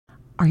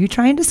Are you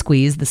trying to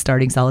squeeze the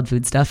starting solid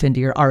food stuff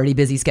into your already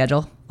busy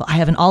schedule? Well, I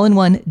have an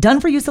all-in-one,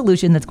 done-for-you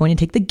solution that's going to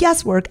take the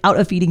guesswork out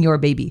of feeding your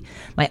baby.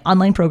 My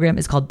online program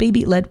is called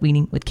Baby Led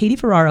Weaning with Katie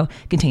Ferraro.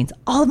 It contains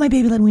all of my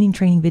baby led weaning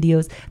training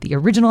videos, the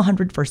original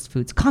 100 First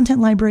Foods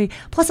content library,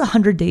 plus a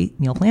 100-day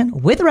meal plan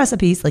with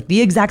recipes, like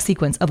the exact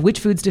sequence of which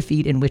foods to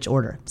feed in which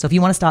order. So if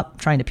you want to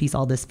stop trying to piece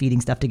all this feeding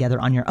stuff together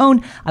on your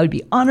own, I would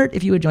be honored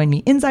if you would join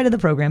me inside of the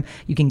program.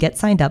 You can get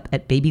signed up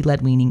at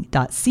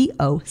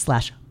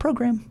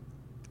babyledweaning.co/program.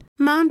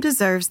 Mom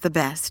deserves the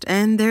best,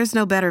 and there's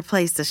no better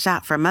place to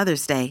shop for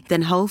Mother's Day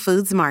than Whole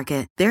Foods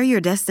Market. They're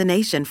your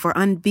destination for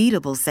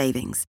unbeatable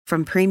savings,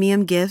 from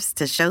premium gifts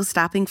to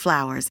show-stopping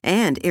flowers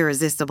and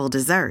irresistible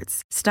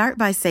desserts. Start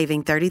by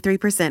saving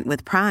 33%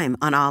 with Prime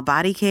on all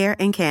body care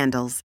and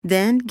candles.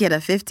 Then get a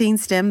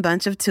 15-stem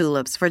bunch of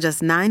tulips for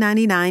just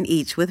 $9.99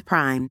 each with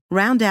Prime.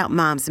 Round out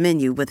Mom's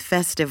menu with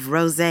festive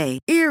rosé,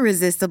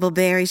 irresistible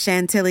berry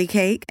chantilly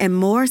cake, and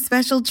more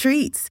special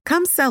treats.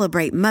 Come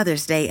celebrate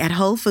Mother's Day at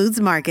Whole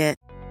Foods Market.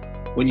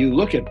 When you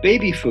look at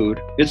baby food,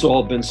 it's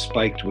all been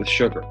spiked with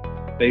sugar.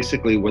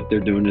 Basically, what they're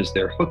doing is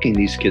they're hooking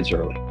these kids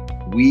early.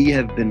 We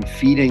have been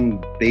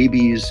feeding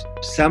babies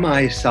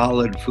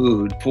semi-solid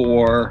food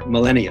for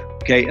millennia,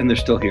 okay? And they're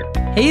still here.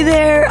 Hey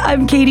there,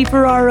 I'm Katie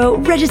Ferraro,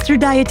 registered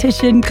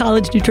dietitian,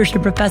 college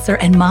nutrition professor,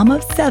 and mom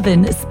of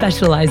 7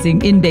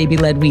 specializing in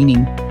baby-led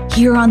weaning.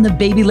 Here on the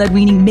Baby-Led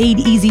Weaning Made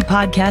Easy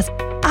podcast,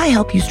 I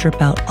help you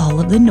strip out all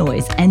of the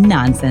noise and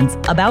nonsense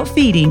about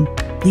feeding,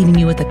 leaving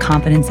you with the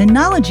confidence and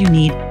knowledge you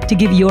need to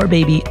give your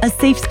baby a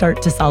safe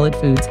start to solid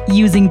foods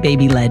using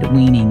baby-led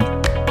weaning.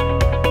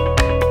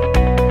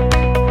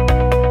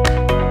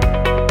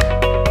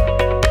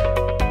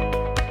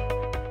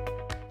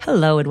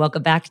 Hello, and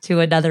welcome back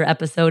to another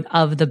episode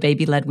of the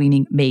Baby-Led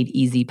Weaning Made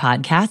Easy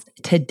podcast.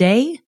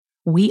 Today,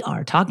 we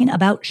are talking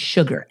about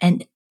sugar,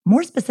 and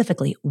more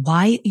specifically,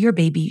 why your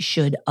baby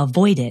should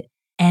avoid it.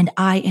 And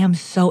I am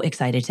so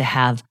excited to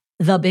have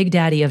the big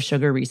daddy of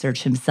sugar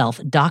research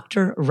himself,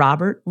 Dr.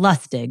 Robert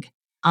Lustig,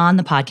 on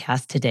the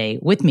podcast today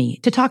with me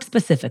to talk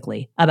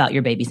specifically about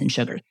your babies and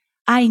sugar.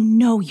 I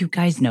know you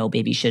guys know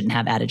babies shouldn't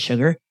have added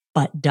sugar,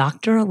 but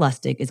Dr.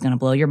 Lustig is going to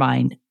blow your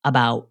mind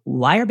about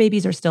why our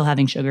babies are still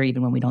having sugar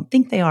even when we don't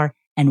think they are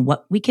and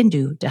what we can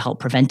do to help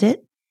prevent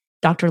it.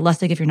 Dr.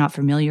 Lustig, if you're not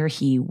familiar,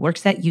 he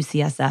works at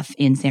UCSF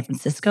in San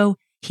Francisco.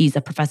 He's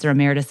a professor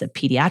emeritus of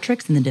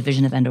pediatrics in the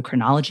Division of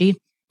Endocrinology.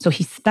 So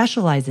he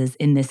specializes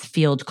in this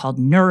field called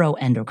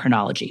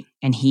neuroendocrinology,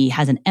 and he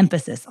has an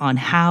emphasis on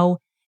how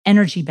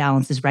energy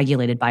balance is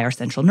regulated by our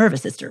central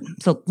nervous system.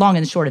 So long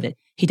and short of it,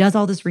 he does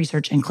all this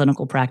research and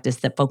clinical practice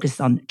that focuses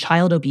on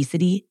child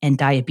obesity and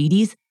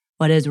diabetes,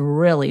 but is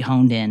really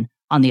honed in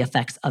on the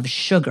effects of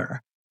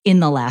sugar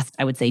in the last,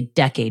 I would say,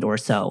 decade or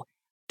so.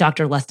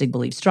 Dr. Lustig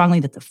believes strongly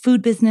that the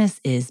food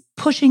business is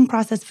pushing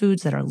processed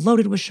foods that are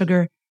loaded with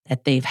sugar,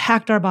 that they've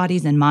hacked our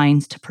bodies and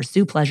minds to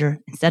pursue pleasure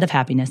instead of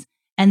happiness,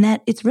 and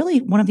that it's really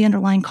one of the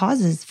underlying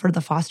causes for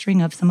the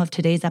fostering of some of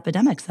today's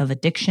epidemics of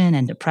addiction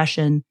and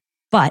depression.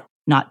 But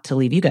not to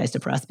leave you guys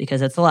depressed,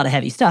 because it's a lot of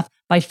heavy stuff.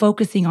 By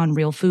focusing on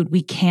real food,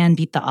 we can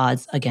beat the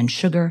odds against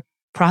sugar,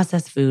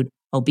 processed food,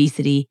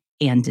 obesity,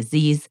 and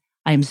disease.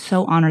 I am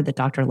so honored that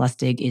Dr.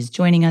 Lustig is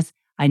joining us.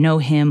 I know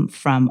him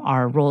from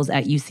our roles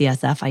at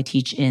UCSF. I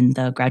teach in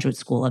the Graduate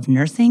School of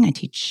Nursing. I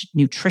teach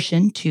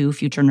nutrition to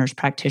future nurse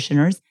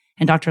practitioners.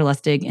 And Dr.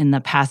 Lustig in the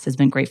past has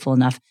been grateful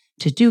enough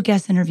to do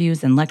guest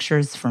interviews and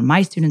lectures for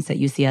my students at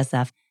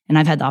UCSF. And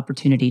I've had the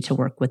opportunity to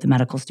work with the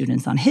medical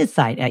students on his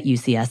side at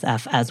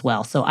UCSF as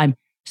well. So I'm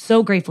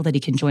so grateful that he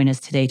can join us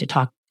today to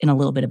talk in a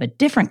little bit of a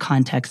different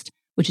context,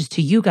 which is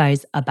to you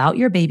guys about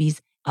your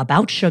babies,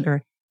 about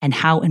sugar, and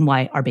how and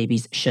why our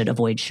babies should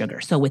avoid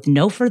sugar. So with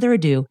no further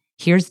ado,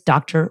 here's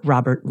Dr.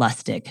 Robert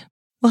Lustig.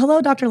 Well,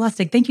 hello, Dr.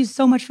 Lustig. Thank you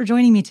so much for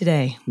joining me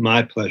today.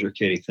 My pleasure,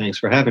 Katie. Thanks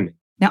for having me.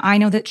 Now, I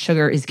know that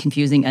sugar is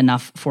confusing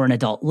enough for an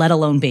adult, let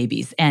alone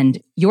babies. And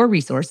your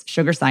resource,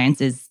 Sugar Science,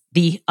 is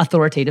the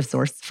authoritative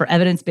source for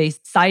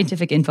evidence-based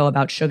scientific info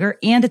about sugar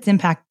and its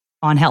impact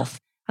on health.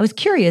 I was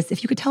curious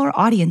if you could tell our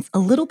audience a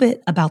little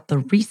bit about the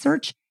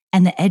research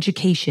and the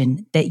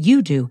education that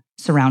you do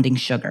surrounding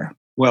sugar.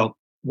 Well,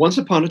 once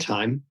upon a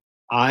time,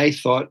 I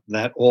thought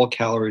that all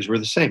calories were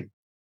the same.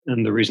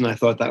 And the reason I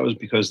thought that was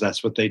because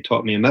that's what they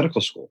taught me in medical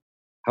school.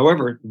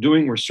 However,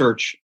 doing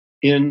research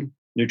in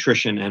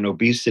nutrition and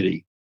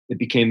obesity, it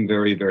became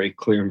very, very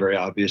clear and very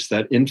obvious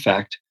that, in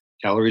fact,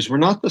 calories were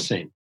not the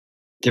same.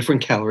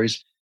 Different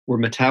calories were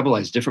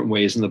metabolized different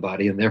ways in the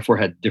body and therefore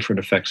had different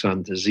effects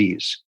on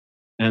disease.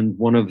 And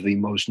one of the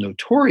most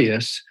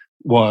notorious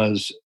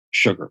was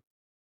sugar.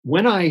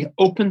 When I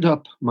opened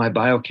up my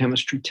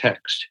biochemistry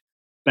text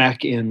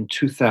back in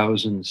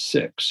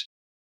 2006,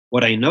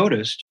 what I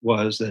noticed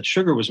was that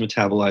sugar was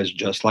metabolized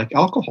just like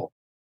alcohol.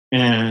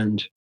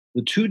 And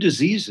the two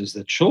diseases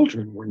that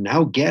children were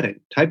now getting,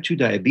 type 2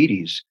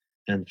 diabetes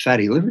and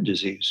fatty liver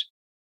disease,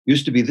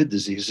 used to be the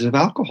diseases of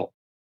alcohol.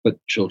 But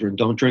children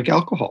don't drink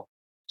alcohol.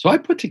 So I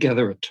put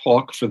together a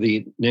talk for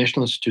the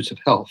National Institutes of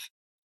Health,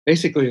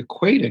 basically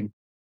equating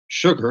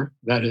sugar,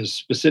 that is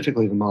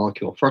specifically the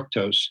molecule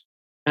fructose,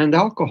 and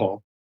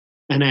alcohol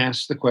and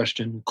asked the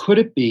question, could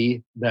it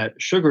be that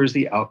sugar is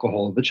the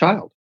alcohol of the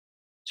child?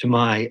 To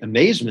my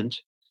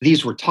amazement,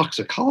 these were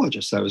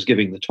toxicologists I was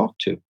giving the talk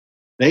to.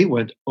 They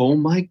went, "Oh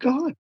my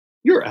God,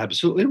 you're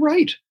absolutely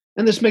right.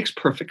 And this makes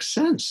perfect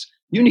sense.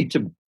 You need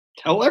to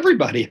tell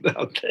everybody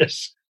about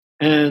this."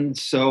 And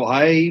so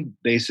I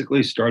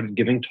basically started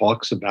giving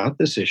talks about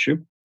this issue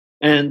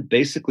and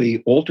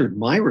basically altered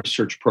my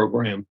research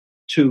program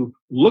to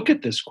look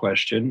at this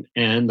question.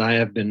 And I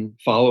have been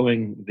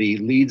following the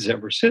leads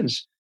ever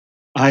since.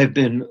 I've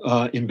been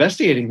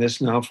investigating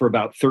this now for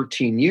about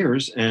 13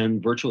 years,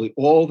 and virtually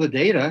all the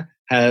data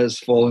has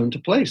fallen into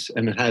place,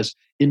 and it has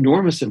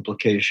enormous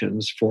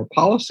implications for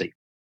policy,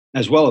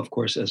 as well, of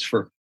course, as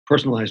for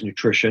personalized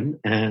nutrition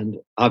and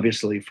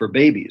obviously for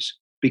babies.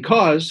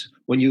 Because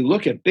when you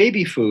look at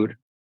baby food,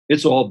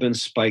 it's all been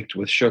spiked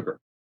with sugar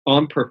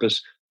on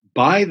purpose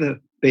by the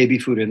baby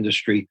food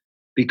industry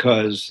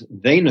because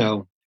they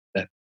know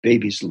that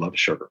babies love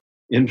sugar.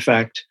 In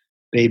fact,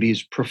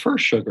 babies prefer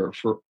sugar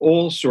for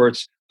all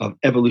sorts of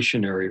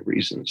evolutionary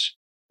reasons.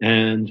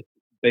 And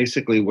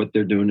basically, what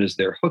they're doing is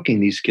they're hooking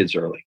these kids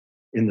early.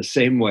 In the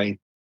same way,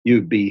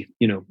 you'd be,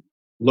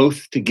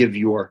 loath to give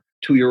your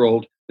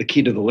 2-year-old the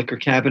key to the liquor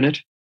cabinet.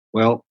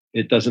 Well,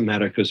 it doesn't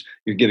matter because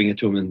you're giving it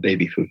to them in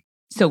baby food.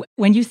 So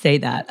when you say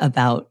that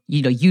about,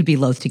 you'd be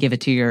loath to give it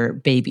to your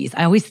babies,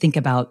 I always think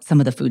about some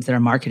of the foods that are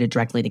marketed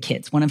directly to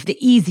kids. One of the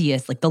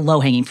easiest, like the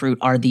low-hanging fruit,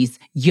 are these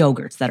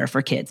yogurts that are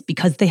for kids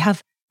because they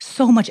have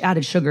so much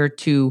added sugar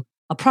to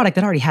a product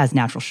that already has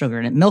natural sugar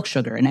in it, milk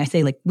sugar. And I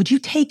say, like, would you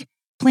take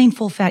plain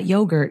full-fat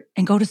yogurt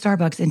and go to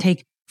Starbucks and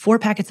take 4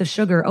 packets of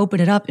sugar, open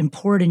it up and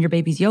pour it in your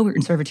baby's yogurt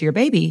and serve it to your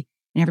baby?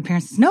 And every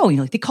parent says, no,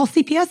 they call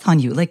CPS on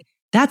you. Like,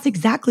 that's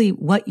exactly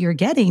what you're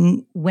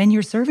getting when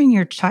you're serving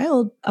your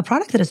child a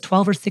product that has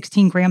 12 or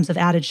 16 grams of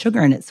added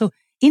sugar in it. So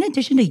in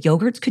addition to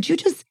yogurts, could you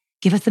just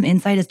give us some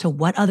insight as to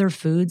what other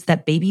foods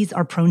that babies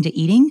are prone to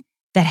eating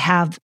that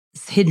have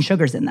hidden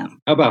sugars in them?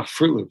 How about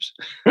Fruit Loops?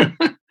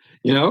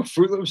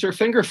 Fruit Loops are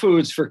finger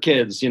foods for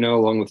kids,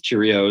 along with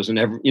Cheerios and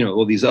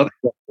all these other.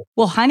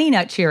 Well, Honey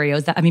Nut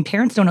Cheerios,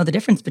 parents don't know the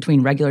difference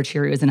between regular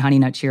Cheerios and Honey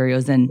Nut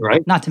Cheerios. And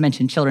right? Not to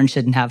mention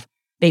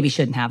babies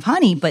shouldn't have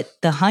honey, but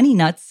the honey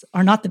nuts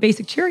are not the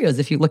basic Cheerios.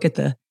 If you look at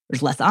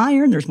there's less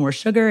iron, there's more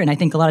sugar. And I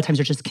think a lot of times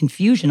there's just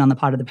confusion on the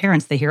part of the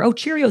parents. They hear, oh,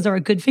 Cheerios are a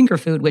good finger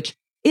food, which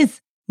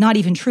is not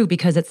even true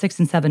because at 6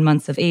 and 7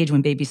 months of age,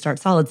 when babies start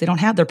solids, they don't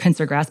have their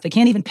pincer grasp. They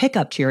can't even pick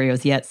up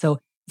Cheerios yet. So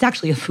it's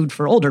actually a food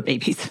for older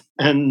babies.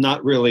 And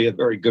not really a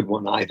very good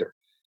one either.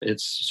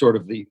 It's sort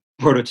of the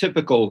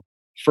prototypical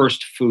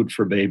first food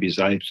for babies.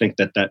 I think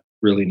that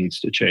really needs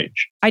to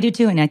change. I do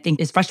too. And I think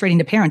it's frustrating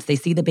to parents. They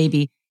see the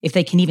baby, if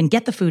they can even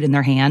get the food in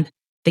their hand,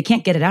 they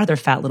can't get it out of their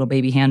fat little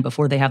baby hand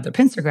before they have their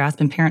pincer grasp.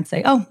 And parents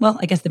say, oh, well,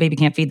 I guess the baby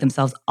can't feed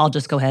themselves. I'll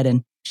just go ahead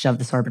and shove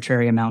this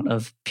arbitrary amount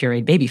of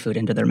pureed baby food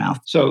into their mouth.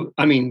 So,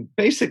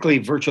 basically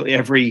virtually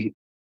every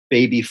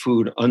baby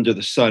food under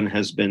the sun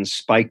has been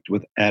spiked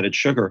with added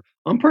sugar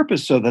on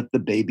purpose so that the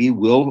baby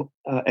will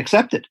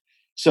accept it.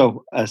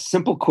 So a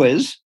simple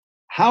quiz: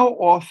 how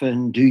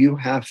often do you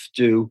have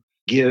to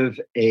give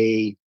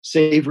a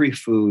savory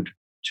food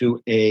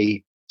to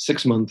a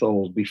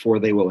 6-month-old before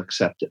they will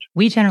accept it?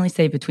 We generally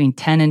say between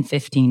 10 and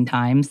 15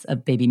 times a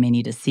baby may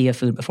need to see a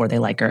food before they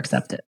like or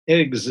accept it.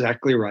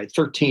 Exactly right.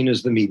 13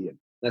 is the median.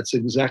 That's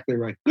exactly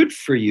right. Good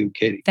for you,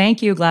 Katie.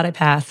 Thank you. Glad I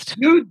passed.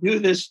 You do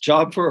this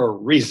job for a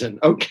reason.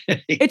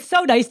 Okay. It's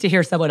so nice to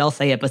hear someone else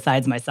say it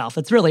besides myself.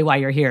 It's really why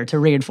you're here, to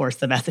reinforce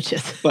the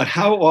messages. But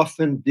how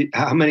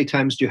many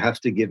times do you have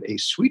to give a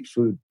sweet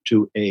food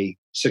to a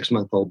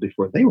 6-month-old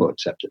before they will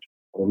accept it?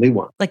 Only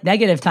one. Like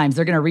negative times,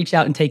 they're going to reach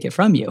out and take it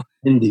from you.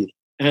 Indeed.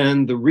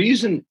 And the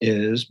reason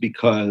is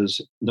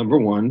because, number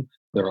one,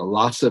 there are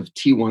lots of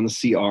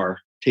T1CR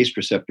taste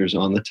receptors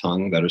on the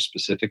tongue that are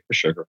specific for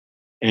sugar.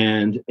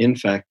 And in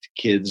fact,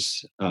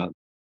 kids, the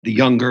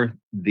younger,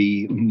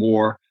 the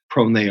more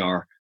prone they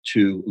are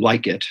to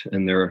like it.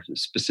 And there are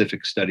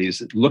specific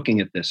studies looking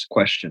at this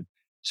question.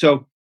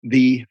 So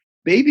the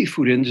baby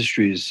food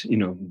industries,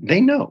 they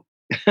know.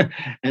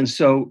 And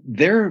so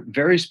they're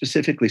very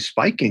specifically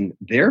spiking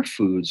their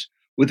foods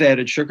with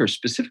added sugar,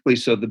 specifically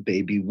so the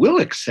baby will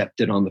accept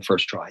it on the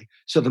first try.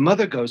 So the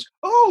mother goes,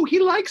 oh, he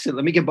likes it.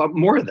 Let me give up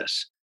more of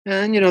this.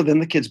 And, then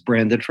the kid's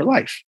branded for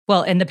life.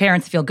 Well, and the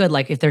parents feel good.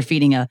 Like if they're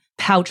feeding a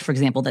pouch, for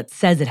example, that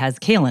says it has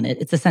kale in it,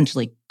 it's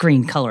essentially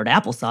green colored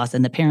applesauce.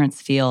 And the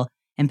parents feel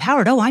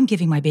empowered. Oh, I'm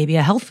giving my baby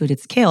a health food.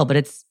 It's kale, but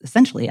it's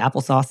essentially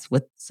applesauce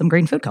with some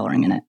green food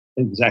coloring in it.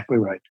 Exactly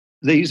right.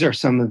 These are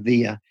some of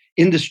the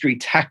industry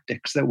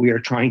tactics that we are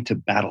trying to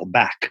battle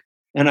back.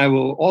 And I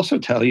will also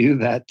tell you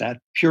that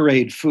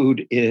pureed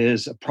food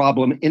is a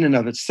problem in and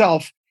of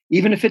itself,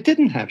 even if it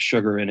didn't have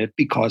sugar in it,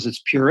 because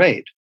it's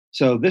pureed.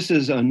 So this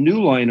is a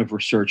new line of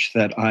research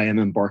that I am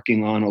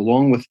embarking on,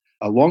 along with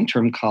a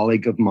long-term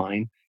colleague of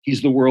mine.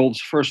 He's the world's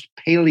first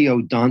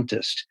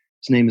paleodontist.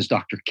 His name is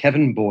Dr.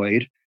 Kevin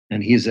Boyd,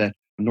 and he's at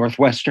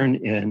Northwestern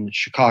in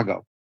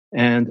Chicago.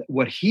 And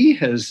what he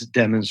has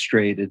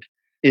demonstrated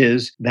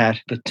is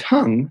that the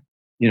tongue,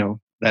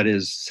 that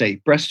is,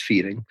 say,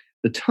 breastfeeding,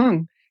 the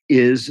tongue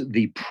is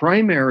the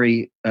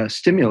primary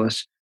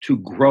stimulus to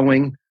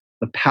growing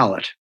the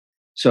palate.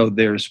 So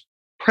there's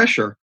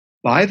pressure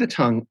by the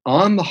tongue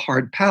on the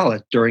hard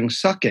palate during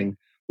sucking,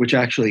 which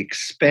actually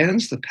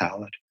expands the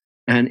palate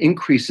and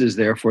increases,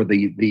 therefore,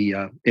 the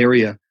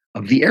area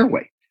of the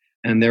airway.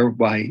 And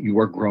thereby you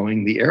are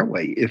growing the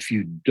airway. If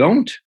you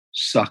don't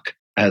suck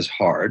as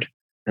hard,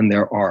 and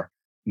there are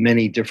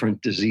many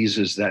different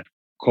diseases that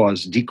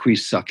cause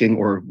decreased sucking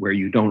or where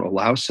you don't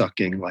allow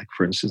sucking, like,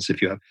 for instance,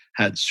 if you have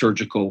had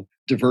surgical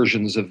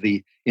diversions of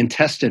the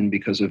intestine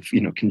because of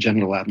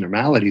congenital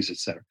abnormalities, et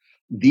cetera,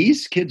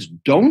 these kids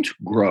don't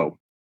grow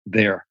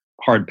their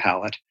hard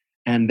palate,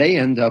 and they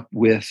end up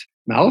with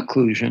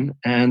malocclusion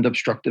and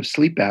obstructive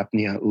sleep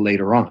apnea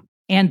later on.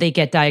 And they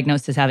get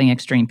diagnosed as having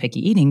extreme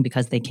picky eating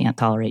because they can't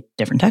tolerate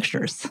different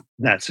textures.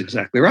 That's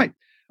exactly right.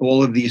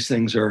 All of these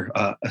things are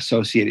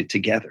associated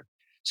together.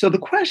 So the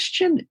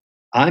question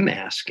I'm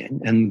asking,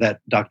 and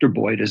that Dr.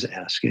 Boyd is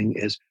asking,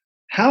 is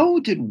how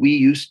did we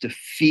used to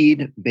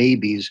feed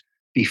babies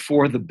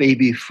before the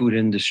baby food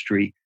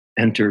industry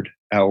entered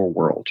our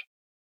world?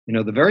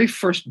 The very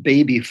first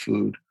baby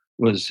food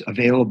was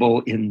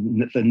available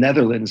in the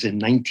Netherlands in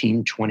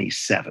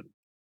 1927.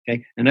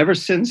 Okay. And ever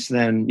since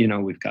then,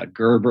 we've got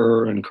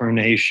Gerber and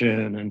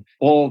Carnation and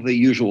all the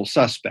usual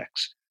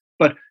suspects.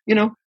 But,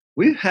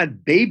 we've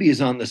had babies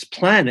on this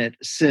planet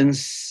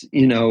since,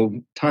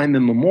 time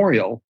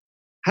immemorial.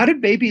 How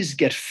did babies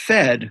get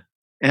fed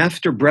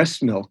after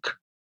breast milk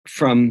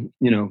from,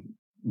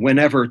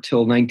 whenever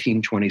till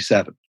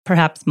 1927?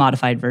 Perhaps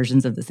modified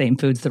versions of the same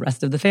foods the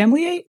rest of the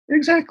family ate?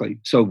 Exactly.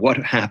 So what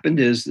happened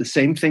is the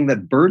same thing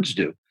that birds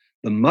do.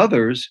 The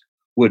mothers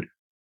would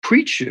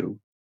pre-chew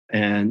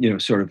and,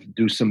 sort of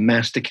do some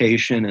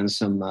mastication and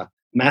some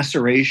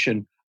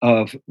maceration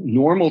of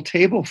normal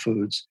table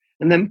foods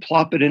and then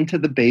plop it into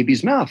the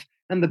baby's mouth.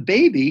 And the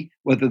baby,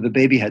 whether the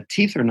baby had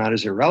teeth or not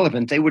is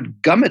irrelevant, they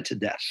would gum it to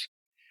death.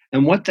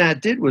 And what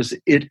that did was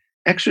it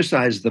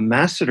exercised the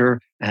masseter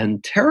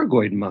and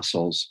pterygoid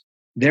muscles,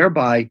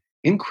 thereby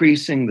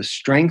increasing the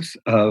strength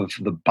of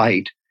the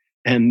bite.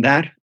 And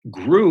that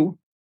grew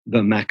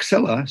the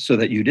maxilla so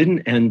that you didn't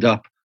end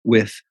up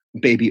with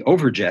baby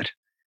overjet,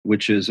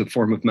 which is a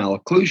form of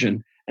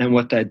malocclusion. And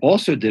what that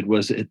also did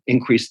was it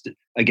increased,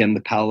 again,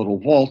 the palatal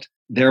vault,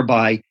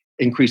 thereby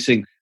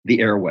increasing the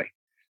airway.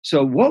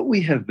 So what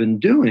we have been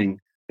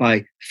doing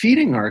by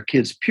feeding our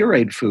kids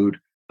pureed food,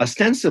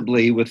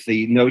 ostensibly with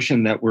the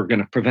notion that we're going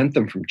to prevent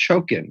them from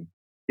choking,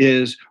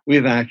 is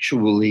we've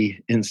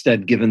actually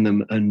instead given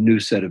them a new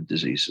set of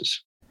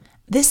diseases.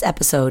 This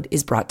episode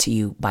is brought to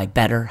you by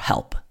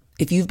BetterHelp.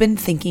 If you've been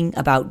thinking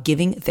about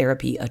giving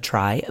therapy a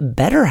try,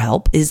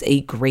 BetterHelp is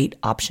a great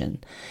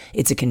option.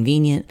 It's a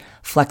convenient,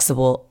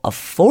 flexible,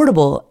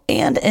 affordable,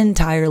 and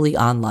entirely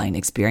online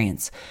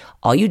experience.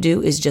 All you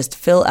do is just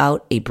fill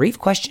out a brief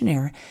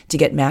questionnaire to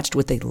get matched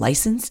with a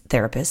licensed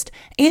therapist,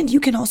 and you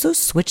can also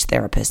switch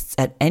therapists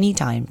at any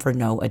time for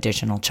no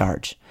additional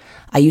charge.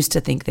 I used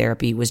to think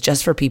therapy was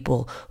just for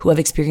people who have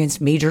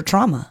experienced major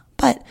trauma,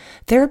 but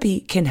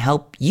therapy can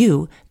help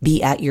you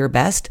be at your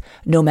best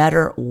no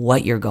matter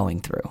what you're going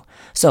through.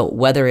 So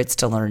whether it's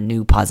to learn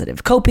new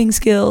positive coping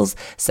skills,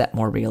 set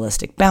more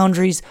realistic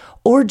boundaries,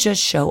 or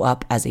just show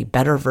up as a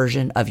better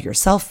version of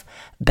yourself,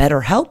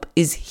 BetterHelp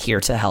is here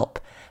to help.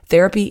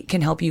 Therapy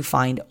can help you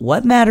find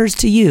what matters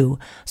to you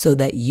so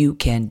that you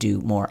can do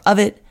more of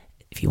it.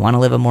 If you want to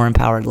live a more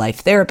empowered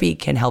life, therapy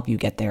can help you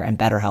get there, and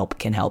BetterHelp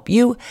can help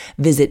you.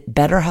 Visit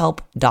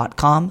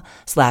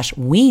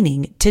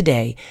betterhelp.com/weaning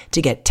today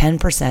to get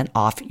 10%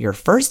 off your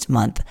first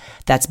month.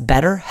 That's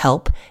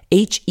BetterHelp,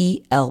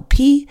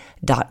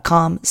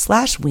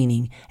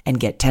 HELP.com/weaning, and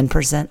get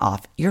 10%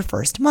 off your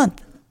first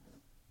month.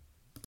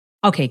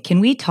 Okay,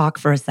 can we talk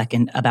for a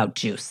second about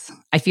juice?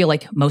 I feel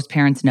like most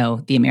parents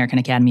know the American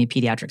Academy of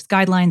Pediatrics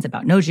guidelines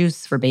about no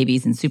juice for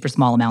babies and super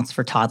small amounts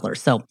for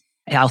toddlers. So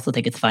I also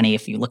think it's funny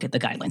if you look at the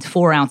guidelines,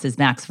 4 ounces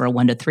max for a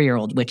 1 to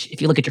 3-year-old, which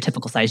if you look at your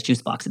typical size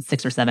juice box, it's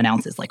 6 or 7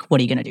 ounces. Like, what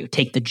are you going to do?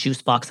 Take the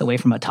juice box away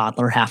from a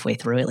toddler halfway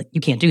through it? Like,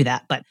 you can't do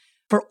that. But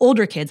for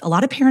older kids, a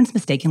lot of parents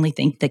mistakenly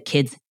think that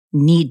kids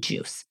need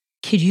juice.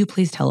 Could you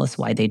please tell us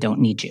why they don't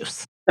need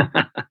juice?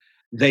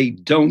 They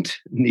don't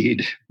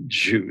need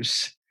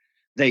juice.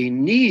 They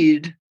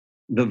need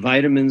the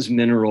vitamins,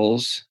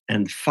 minerals,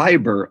 and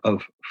fiber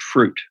of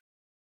fruit.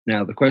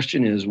 Now, the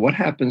question is, what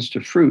happens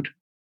to fruit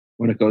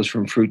when it goes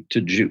from fruit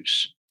to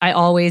juice? I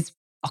always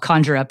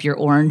conjure up your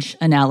orange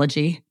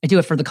analogy. I do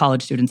it for the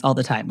college students all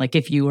the time. Like,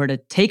 if you were to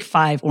take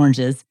 5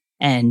 oranges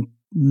and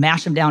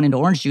mash them down into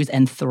orange juice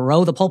and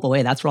throw the pulp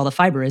away, that's where all the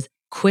fiber is,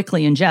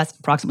 quickly ingest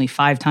approximately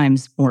 5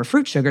 times more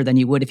fruit sugar than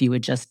you would if you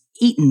had just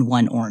eaten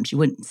 1 orange. You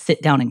wouldn't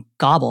sit down and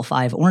gobble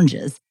 5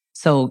 oranges.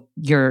 So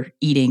you're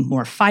eating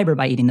more fiber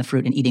by eating the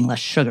fruit and eating less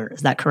sugar.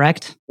 Is that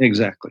correct?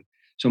 Exactly.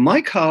 So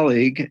my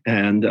colleague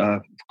and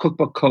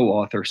cookbook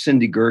co-author,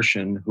 Cindy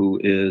Gershon, who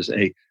is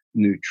a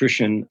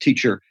nutrition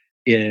teacher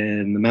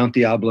in the Mount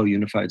Diablo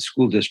Unified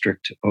School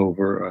District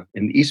over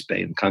in the East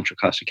Bay in Contra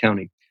Costa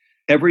County,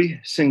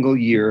 every single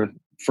year,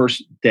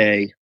 first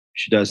day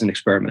she does an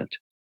experiment.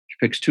 She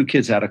picks 2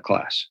 kids out of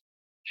class.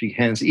 She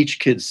hands each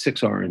kid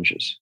 6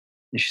 oranges.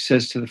 And she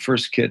says to the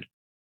first kid,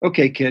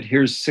 okay, kid,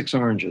 here's 6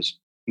 oranges.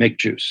 Make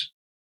juice.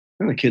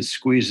 And the kid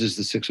squeezes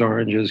the 6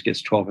 oranges,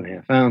 gets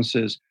 12.5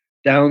 ounces,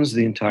 downs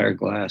the entire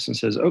glass and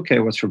says, okay,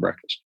 what's for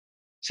breakfast?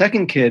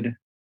 Second kid,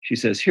 she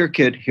says, here,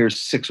 kid, here's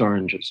 6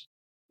 oranges.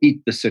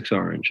 Eat the 6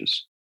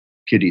 oranges.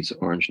 Kid eats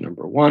orange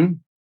number 1,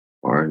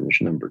 orange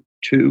number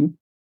 2,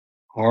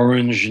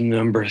 orange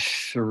number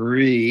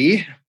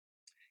 3,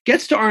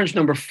 gets to orange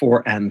number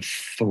 4 and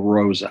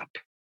throws up.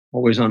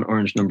 Always on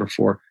orange number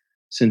 4,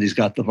 Cindy's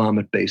got the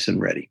vomit basin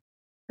ready.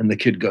 And the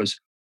kid goes,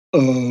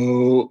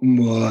 oh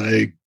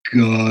my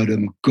God,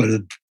 I'm going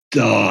to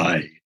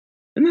die.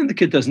 And then the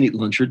kid doesn't eat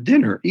lunch or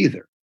dinner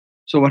either.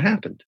 So what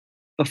happened?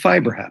 The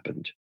fiber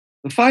happened.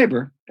 The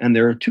fiber, and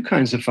there are 2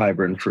 kinds of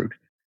fiber in fruit,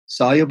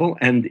 soluble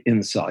and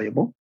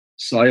insoluble.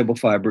 Soluble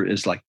fiber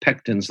is like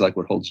pectins, like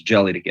what holds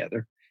jelly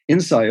together.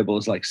 Insoluble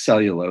is like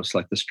cellulose,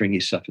 like the stringy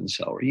stuff in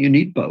celery. You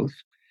need both.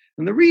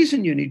 And the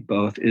reason you need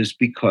both is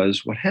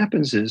because what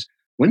happens is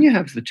when you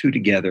have the 2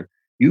 together,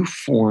 you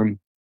form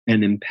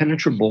an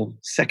impenetrable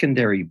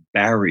secondary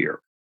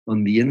barrier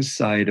on the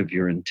inside of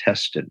your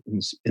intestine,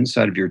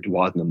 inside of your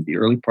duodenum, the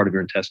early part of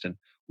your intestine,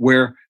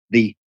 where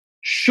the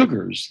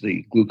sugars,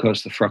 the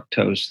glucose, the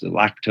fructose, the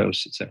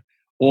lactose, etc.,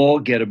 all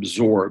get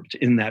absorbed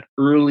in that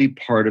early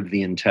part of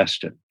the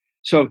intestine.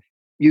 So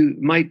you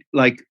might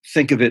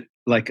think of it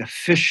like a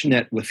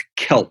fishnet with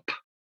kelp,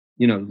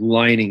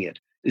 lining it.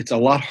 It's a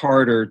lot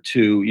harder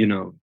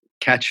to,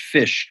 catch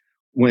fish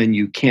when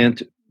you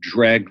can't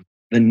drag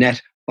the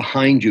net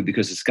behind you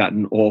because it's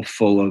gotten all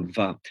full of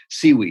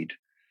seaweed.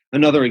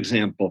 Another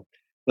example,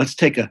 let's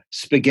take a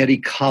spaghetti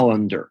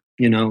colander,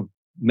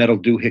 metal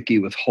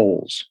doohickey with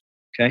holes,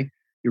 okay?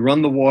 You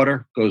run the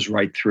water, goes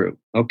right through,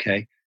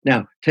 okay?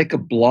 Now, take a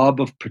blob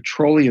of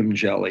petroleum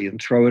jelly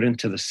and throw it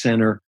into the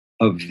center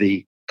of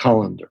the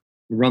colander.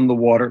 You run the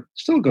water,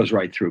 still goes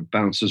right through,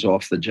 bounces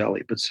off the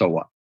jelly, but so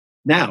what?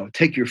 Now,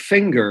 take your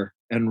finger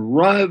and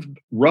rub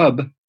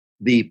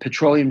the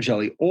petroleum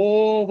jelly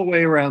all the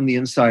way around the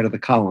inside of the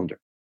colander.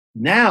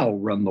 Now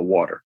run the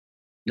water.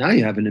 Now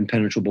you have an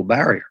impenetrable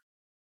barrier.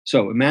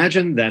 So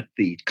imagine that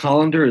the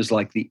colander is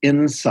like the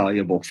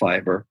insoluble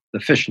fiber, the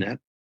fishnet.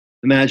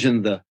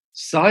 Imagine the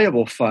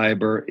soluble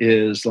fiber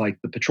is like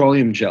the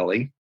petroleum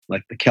jelly,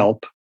 like the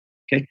kelp.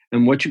 Okay,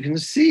 and what you can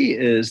see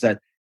is that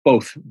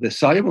both the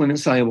soluble and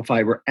insoluble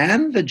fiber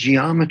and the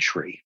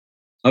geometry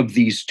of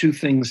these 2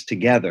 things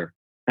together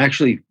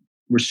actually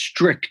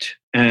restrict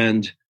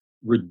and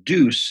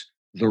reduce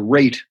the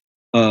rate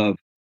of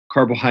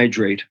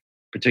carbohydrate,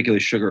 particularly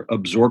sugar,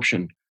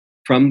 absorption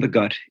from the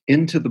gut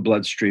into the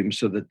bloodstream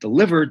so that the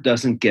liver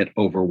doesn't get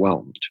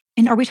overwhelmed.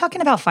 And are we talking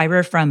about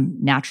fiber from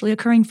naturally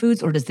occurring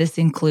foods, or does this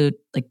include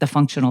like the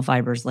functional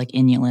fibers like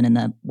inulin and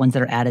the ones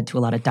that are added to a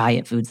lot of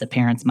diet foods that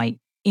parents might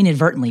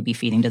inadvertently be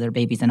feeding to their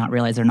babies and not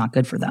realize they're not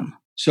good for them?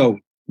 So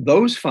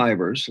those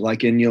fibers like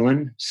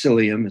inulin,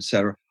 psyllium,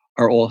 etc.,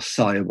 are all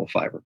soluble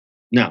fiber.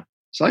 Now,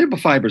 soluble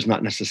fiber is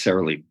not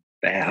necessarily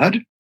bad.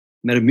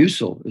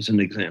 Metamucil is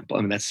an example. I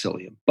mean, that's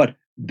psyllium. But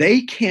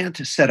they can't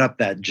set up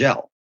that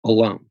gel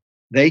alone.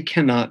 They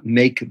cannot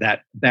make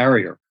that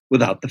barrier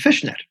without the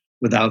fishnet,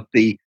 without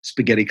the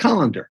spaghetti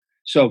colander.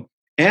 So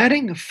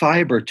adding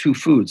fiber to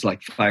foods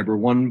like Fiber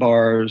One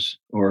bars,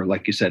 or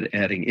like you said,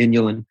 adding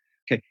inulin,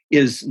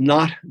 is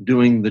not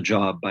doing the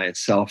job by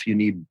itself. You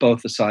need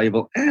both the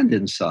soluble and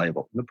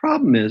insoluble. The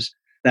problem is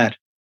that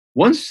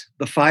once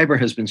the fiber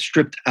has been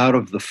stripped out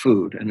of the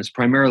food, and it's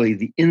primarily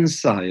the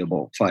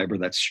insoluble fiber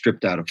that's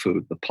stripped out of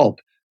food, the pulp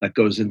that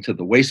goes into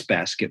the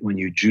wastebasket when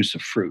you juice a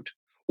fruit,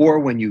 or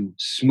when you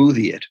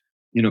smoothie it,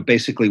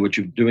 basically what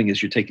you're doing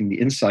is you're taking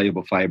the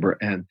insoluble fiber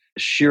and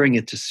shearing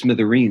it to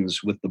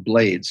smithereens with the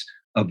blades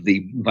of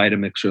the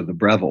Vitamix or the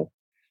Breville.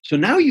 So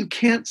now you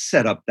can't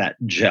set up that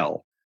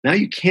gel. Now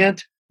you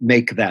can't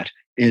make that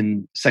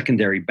in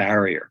secondary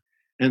barrier.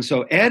 And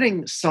so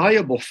adding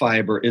soluble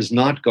fiber is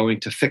not going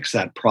to fix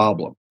that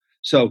problem.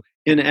 So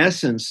in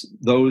essence,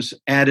 those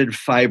added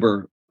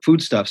fiber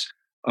foodstuffs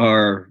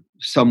are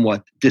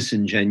somewhat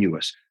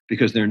disingenuous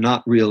because they're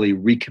not really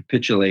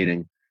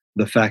recapitulating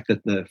the fact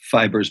that the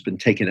fiber has been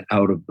taken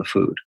out of the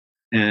food.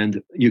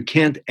 And you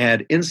can't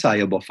add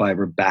insoluble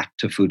fiber back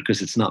to food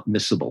because it's not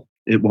miscible.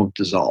 It won't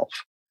dissolve.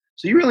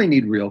 So you really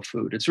need real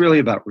food. It's really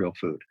about real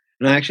food.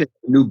 And I actually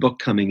have a new book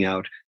coming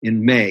out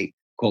in May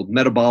called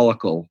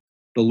Metabolical,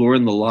 The Lure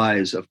and the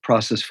Lies of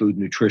Processed Food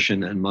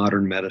Nutrition and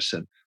Modern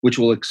Medicine, which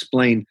will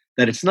explain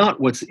that it's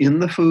not what's in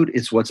the food,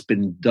 it's what's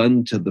been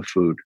done to the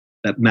food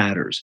that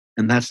matters.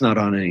 And that's not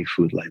on any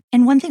food label.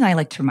 And one thing I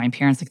like to remind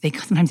parents, they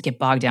sometimes get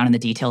bogged down in the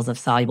details of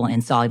soluble and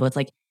insoluble. It's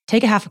like,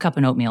 take a half a cup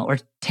of oatmeal or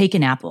take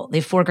an apple. They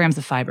have 4 grams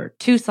of fiber,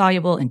 2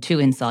 soluble and 2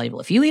 insoluble.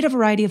 If you eat a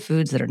variety of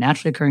foods that are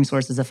naturally occurring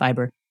sources of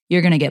fiber,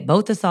 you're going to get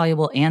both the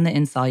soluble and the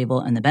insoluble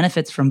and the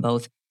benefits from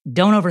both.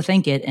 Don't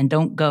overthink it and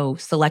don't go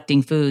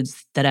selecting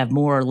foods that have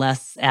more or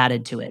less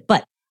added to it.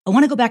 But I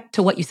want to go back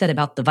to what you said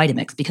about the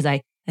Vitamix, because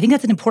I think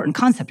that's an important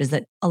concept, is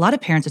that a lot of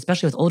parents,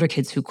 especially with older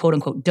kids who quote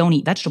unquote don't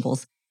eat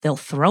vegetables, they'll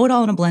throw it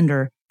all in a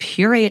blender,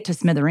 puree it to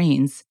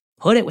smithereens,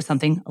 put it with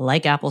something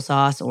like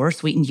applesauce or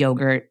sweetened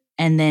yogurt,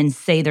 and then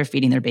say they're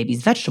feeding their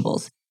babies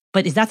vegetables.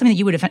 But is that something that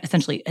you would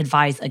essentially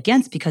advise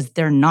against because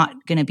they're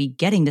not going to be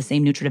getting the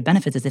same nutritive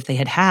benefits as if they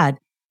had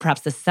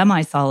perhaps the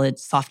semi-solid,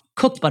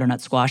 soft-cooked butternut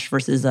squash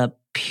versus a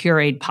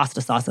pureed pasta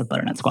sauce of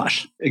butternut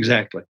squash?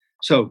 Exactly.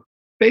 So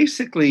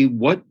basically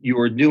what you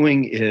are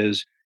doing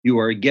is you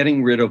are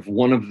getting rid of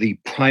one of the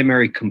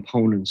primary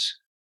components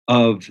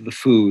of the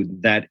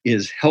food that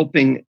is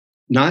helping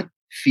not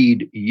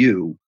feed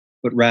you,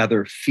 but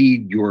rather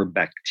feed your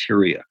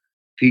bacteria,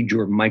 feed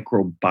your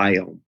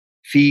microbiome,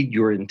 feed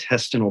your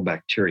intestinal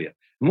bacteria.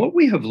 And what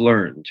we have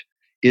learned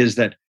is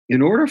that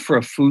in order for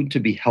a food to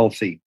be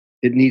healthy,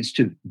 it needs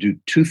to do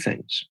two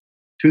things.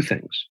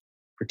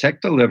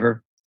 Protect the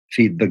liver,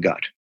 feed the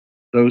gut.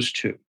 Those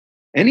two.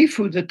 Any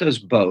food that does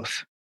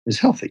both is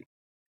healthy.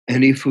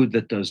 Any food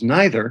that does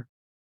neither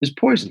is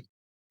poison.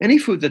 Any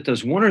food that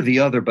does one or the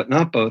other, but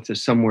not both,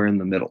 is somewhere in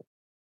the middle.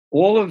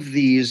 All of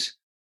these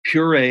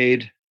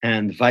pureed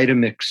and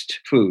Vitamixed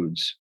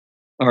foods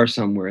are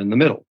somewhere in the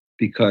middle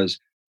because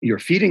you're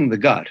feeding the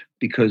gut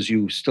because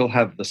you still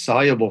have the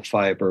soluble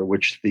fiber,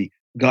 which the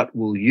gut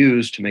will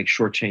use to make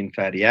short-chain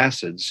fatty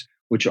acids,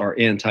 which are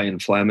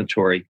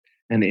anti-inflammatory,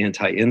 and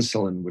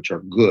anti-insulin, which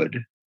are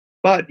good.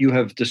 But you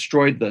have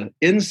destroyed the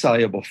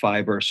insoluble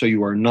fiber, so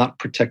you are not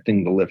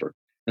protecting the liver.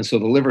 And so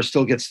the liver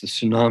still gets the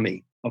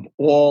tsunami of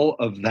all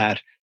of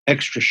that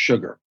extra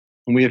sugar.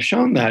 And we have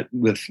shown that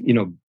with,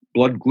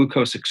 blood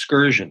glucose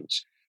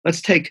excursions.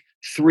 Let's take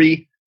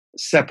 3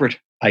 separate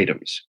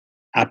items: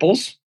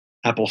 apples,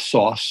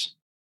 applesauce,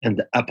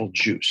 and apple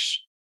juice.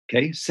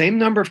 Okay, same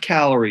number of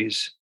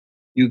calories.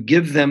 You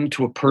give them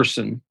to a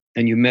person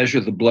and you measure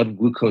the blood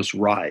glucose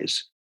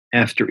rise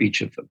after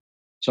each of them.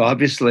 So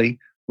obviously,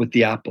 with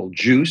the apple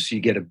juice,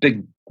 you get a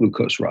big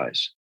glucose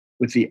rise.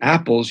 With the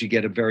apples, you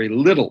get a very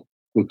little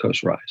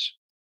glucose rise.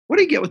 What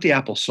do you get with the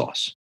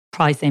applesauce?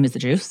 Probably same as the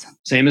juice.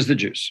 Same as the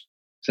juice.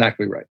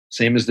 Exactly right.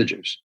 Same as the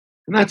juice.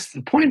 And that's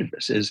the point of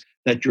this, is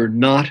that you're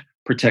not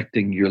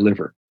protecting your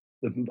liver.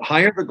 The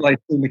higher the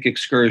glycemic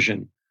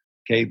excursion,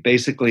 okay,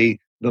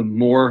 basically the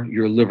more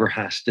your liver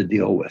has to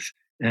deal with.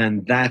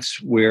 And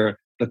that's where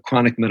the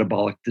chronic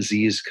metabolic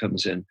disease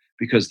comes in,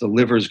 because the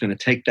liver is going to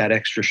take that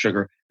extra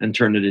sugar and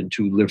turn it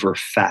into liver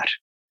fat.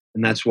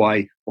 And that's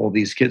why all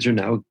these kids are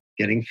now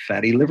getting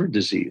fatty liver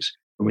disease.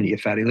 And when you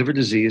get fatty liver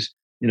disease,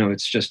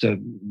 it's just a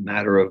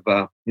matter of,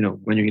 when you're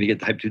going to get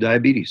type 2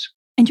 diabetes.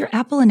 And your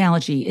apple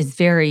analogy is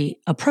very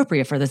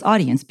appropriate for this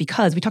audience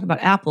because we talk about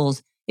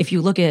apples. If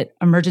you look at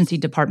emergency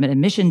department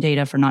admission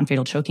data for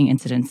non-fatal choking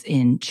incidents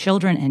in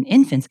children and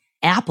infants,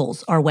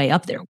 apples are way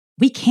up there.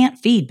 We can't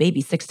feed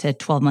babies 6 to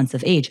 12 months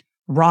of age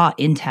raw,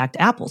 intact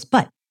apples,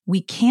 but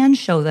we can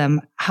show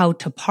them how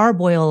to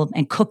parboil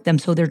and cook them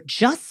so they're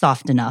just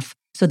soft enough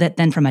so that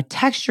then from a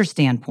texture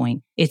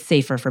standpoint, it's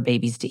safer for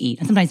babies to eat.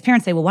 And sometimes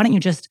parents say, well, why don't you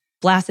just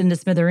blast into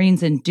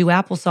smithereens and do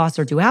applesauce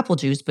or do apple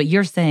juice? But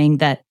you're saying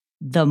that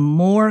the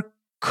more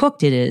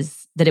cooked it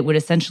is, that it would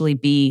essentially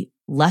be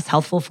less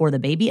healthful for the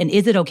baby. And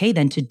is it okay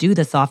then to do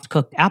the soft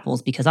cooked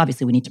apples? Because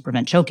obviously we need to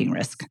prevent choking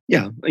risk.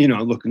 Yeah.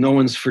 Look, no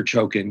one's for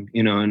choking,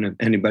 and if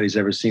anybody's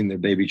ever seen their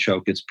baby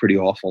choke, it's pretty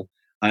awful.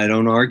 I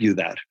don't argue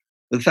that.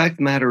 The fact of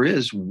the matter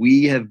is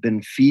we have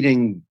been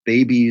feeding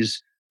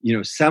babies,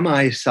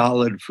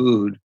 semi-solid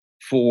food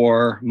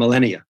for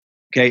millennia.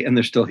 Okay. And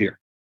they're still here.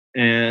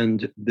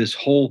 And this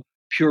whole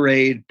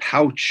pureed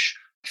pouch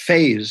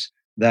phase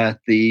that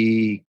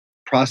the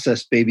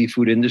processed baby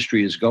food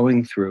industry is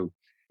going through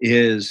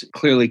is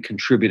clearly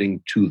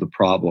contributing to the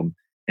problem.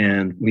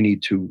 And we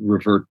need to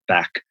revert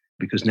back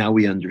because now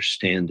we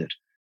understand it.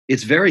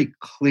 It's very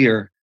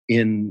clear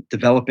in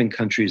developing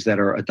countries that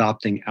are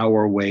adopting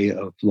our way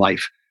of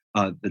life.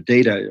 The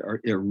data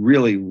are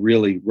really,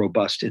 really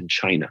robust in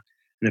China.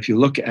 And if you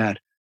look at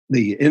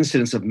the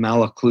incidence of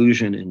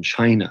malocclusion in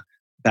China,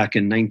 back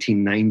in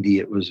 1990,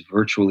 it was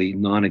virtually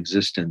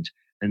non-existent.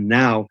 And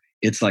now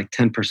it's like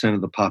 10%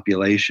 of the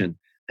population.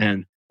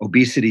 And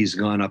obesity has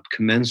gone up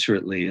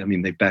commensurately. I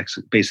mean, they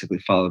basically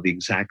follow the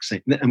exact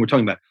same, and we're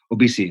talking about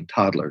obesity in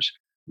toddlers.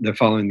 They're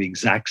following the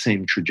exact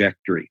same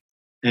trajectory.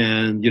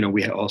 And,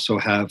 we also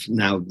have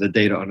now the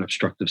data on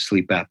obstructive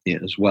sleep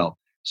apnea as well.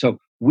 So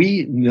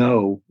we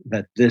know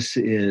that this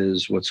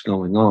is what's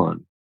going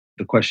on.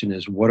 The question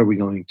is, what are we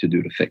going to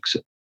do to fix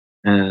it?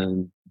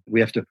 And we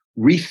have to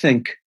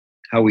rethink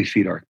how we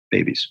feed our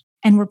babies.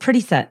 And we're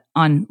pretty set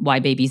on why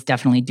babies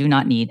definitely do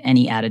not need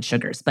any added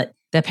sugars. But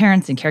the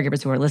parents and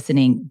caregivers who are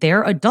listening,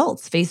 they're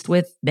adults faced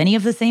with many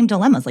of the same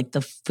dilemmas. Like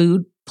the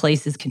food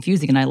place is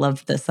confusing. And I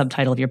love the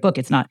subtitle of your book.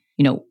 It's not,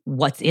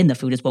 what's in the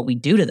food, is what we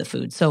do to the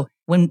food. So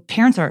when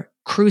parents are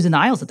cruising the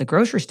aisles at the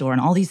grocery store and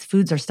all these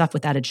foods are stuffed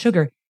with added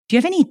sugar, do you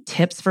have any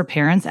tips for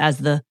parents as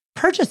the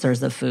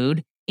purchasers of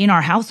food in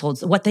our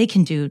households, what they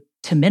can do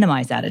to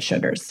minimize added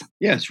sugars?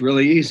 Yeah, it's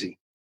really easy.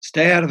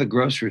 Stay out of the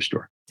grocery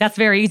store. That's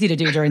very easy to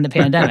do during the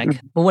pandemic.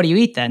 But what do you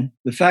eat then?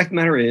 The fact of the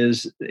matter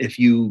is, if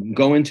you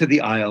go into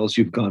the aisles,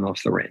 you've gone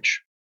off the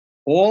range.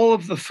 All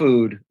of the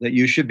food that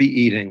you should be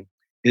eating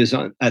is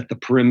at the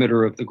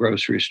perimeter of the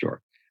grocery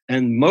store.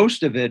 And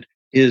most of it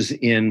is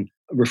in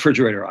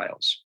refrigerator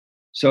aisles.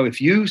 So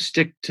if you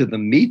stick to the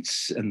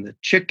meats and the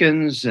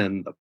chickens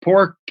and the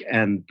pork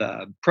and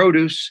the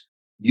produce,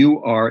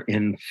 you are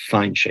in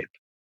fine shape.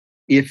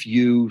 If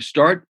you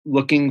start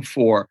looking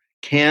for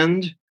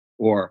canned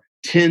or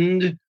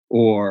tinned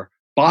or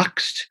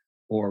boxed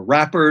or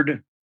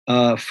wrappered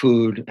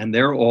food, and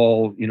they're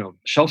all,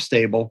 shelf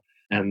stable,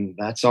 and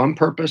that's on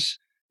purpose,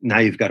 now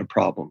you've got a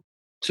problem.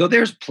 So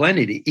there's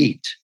plenty to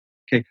eat.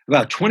 Okay,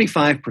 about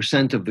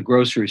 25% of the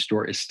grocery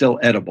store is still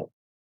edible.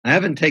 I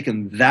haven't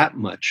taken that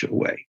much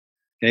away.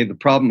 Okay, the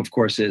problem, of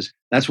course, is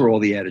that's where all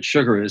the added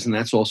sugar is, and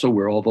that's also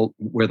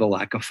where the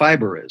lack of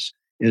fiber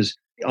is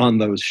on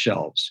those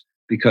shelves,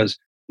 because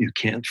you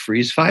can't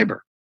freeze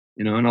fiber.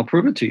 And I'll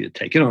prove it to you.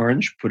 Take an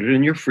orange, put it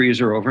in your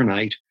freezer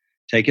overnight,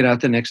 take it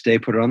out the next day,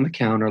 put it on the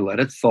counter, let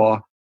it thaw,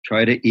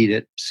 try to eat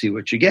it, see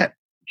what you get.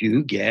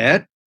 You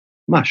get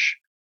mush.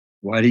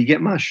 Why do you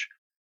get mush?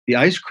 The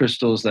ice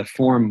crystals that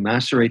form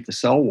macerate the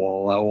cell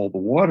wall, allow all the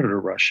water to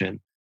rush in.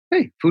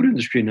 Hey, food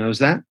industry knows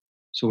that.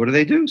 So what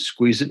do?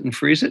 Squeeze it and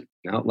freeze it.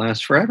 Now it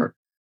lasts forever.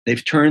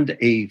 They've turned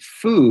a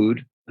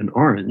food, an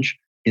orange,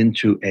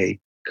 into a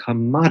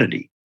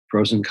commodity,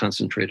 frozen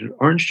concentrated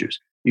orange juice.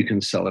 You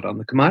can sell it on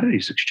the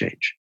commodities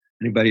exchange.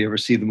 Anybody ever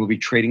see the movie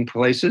Trading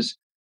Places?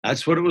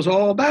 That's what it was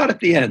all about at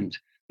the end.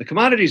 The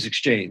commodities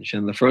exchange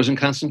and the frozen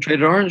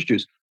concentrated orange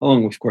juice,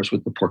 along, of course,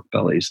 with the pork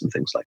bellies and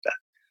things like that.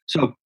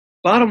 So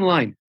bottom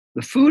line,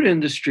 the food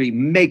industry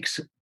makes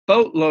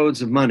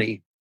boatloads of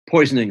money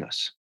poisoning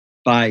us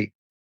by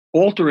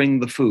altering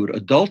the food,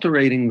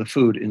 adulterating the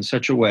food in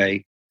such a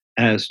way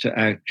as to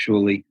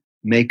actually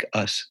make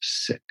us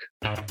sick.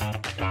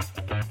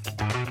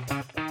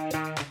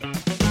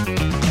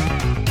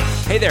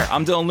 Hey there,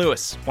 I'm Dylan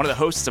Lewis, one of the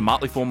hosts of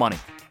Motley Fool Money.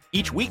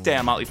 Each weekday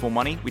on Motley Fool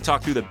Money, we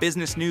talk through the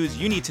business news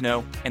you need to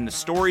know and the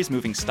stories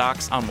moving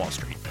stocks on Wall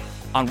Street.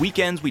 On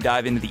weekends, we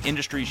dive into the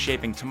industries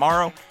shaping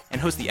tomorrow and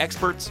host the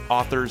experts,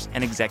 authors,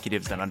 and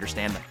executives that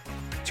understand them.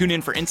 Tune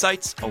in for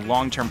insights, a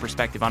long-term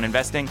perspective on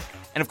investing,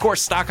 and of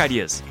course, stock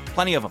ideas.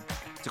 Plenty of them.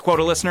 To quote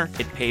a listener,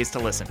 it pays to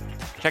listen.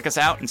 Check us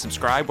out and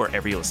subscribe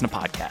wherever you listen to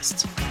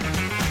podcasts.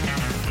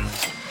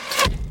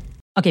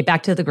 Okay,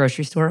 back to the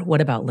grocery store.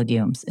 What about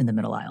legumes in the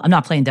middle aisle? I'm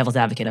not playing devil's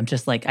advocate. I'm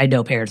just I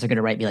know parents are going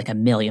to write me a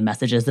million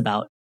messages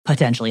about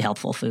potentially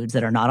helpful foods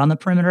that are not on the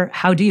perimeter.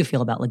 How do you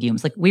feel about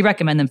legumes? We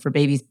recommend them for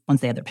babies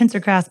once they have their pincer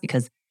crafts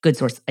because good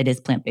source, it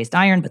is plant-based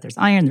iron, but there's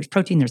iron, there's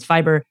protein, there's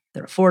fiber,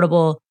 they're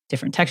affordable,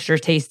 different texture,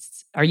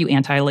 tastes. Are you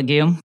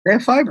anti-legume? They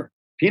have fiber.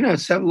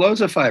 Peanuts have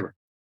loads of fiber.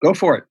 Go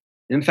for it.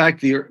 In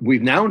fact, we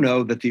now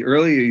know that the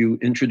earlier you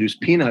introduce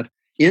peanut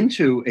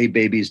into a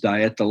baby's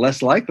diet, the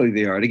less likely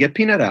they are to get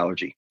peanut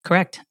allergy.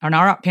 Correct. And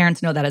our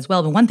parents know that as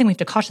well. But one thing we have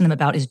to caution them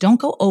about is don't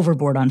go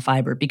overboard on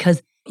fiber,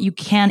 because you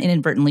can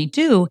inadvertently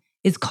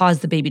is cause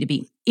the baby to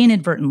be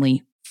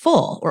inadvertently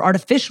full or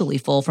artificially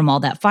full from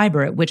all that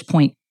fiber, at which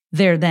point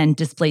they're then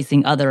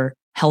displacing other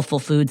healthful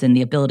foods and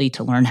the ability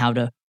to learn how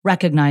to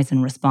recognize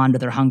and respond to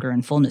their hunger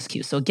and fullness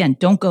cues. So again,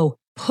 don't go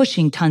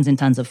pushing tons and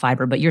tons of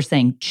fiber, but you're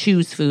saying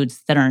choose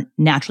foods that aren't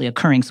naturally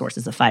occurring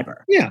sources of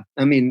fiber. Yeah.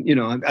 I mean,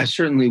 I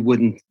certainly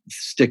wouldn't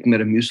stick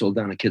Metamucil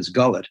down a kid's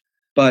gullet.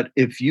 But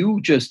if you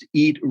just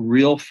eat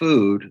real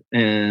food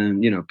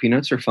and,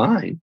 peanuts are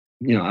fine.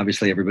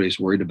 Obviously everybody's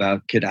worried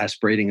about kid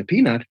aspirating a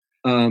peanut.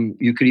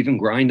 You could even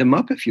grind them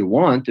up if you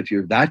want, if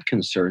you're that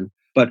concerned.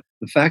 But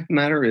the fact of the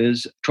matter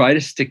is, try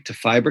to stick to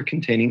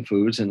fiber-containing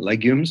foods, and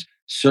legumes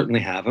certainly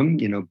have them.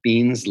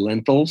 Beans,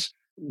 lentils,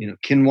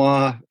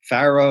 quinoa,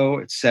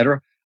 farro, etc.,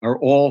 are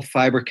all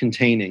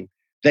fiber-containing.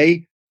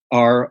 They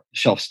are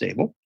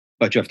shelf-stable,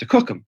 but you have to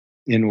cook them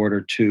in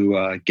order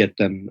to get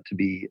them to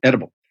be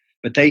edible.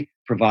 But they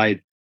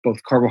provide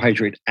both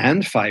carbohydrate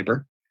and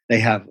fiber. They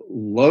have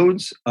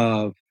loads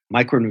of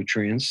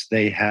micronutrients.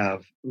 They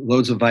have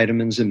loads of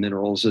vitamins and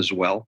minerals as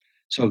well.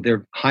 So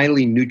they're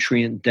highly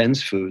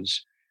nutrient-dense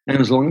foods. And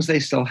as long as they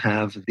still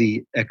have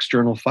the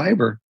external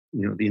fiber,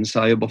 the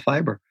insoluble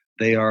fiber,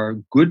 they are a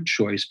good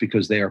choice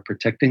because they are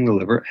protecting the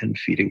liver and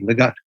feeding the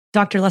gut.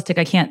 Dr. Lustig,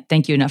 I can't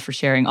thank you enough for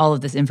sharing all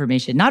of this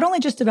information, not only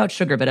just about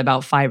sugar, but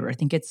about fiber. I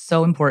think it's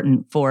so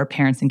important for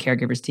parents and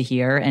caregivers to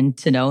hear and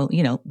to know,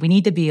 we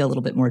need to be a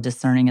little bit more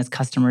discerning as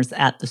customers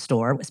at the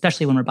store,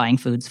 especially when we're buying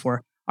foods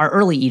for our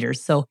early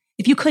eaters. So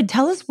if you could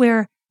tell us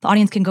where the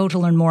audience can go to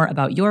learn more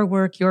about your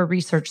work, your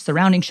research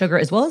surrounding sugar,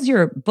 as well as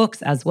your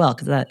books as well,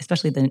 because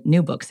especially the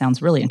new book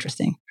sounds really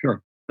interesting.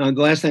 Sure. The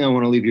last thing I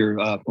want to leave your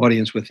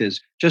audience with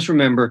is just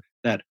remember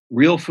that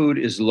real food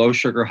is low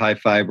sugar, high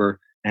fiber,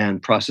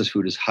 and processed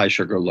food is high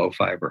sugar, low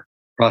fiber.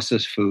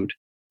 Processed food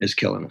is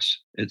killing us.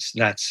 It's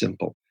that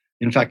simple.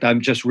 In fact, I've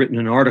just written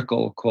an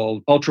article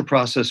called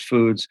Ultra-Processed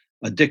Foods,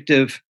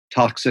 Addictive,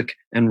 Toxic,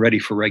 and Ready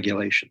for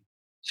Regulation.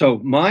 So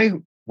my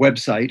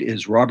website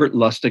is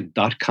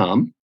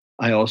robertlustig.com.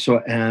 I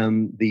also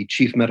am the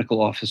chief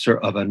medical officer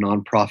of a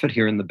nonprofit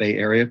here in the Bay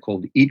Area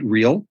called Eat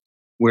Real,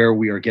 where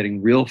we are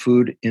getting real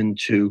food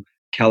into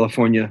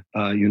California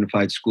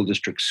Unified School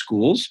District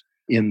schools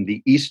in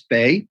the East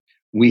Bay.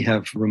 We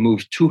have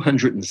removed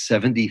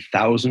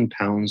 270,000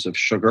 pounds of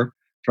sugar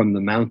from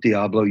the Mount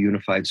Diablo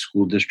Unified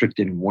School District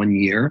in 1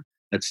 year.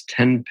 That's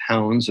 10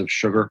 pounds of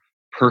sugar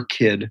per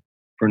kid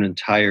for an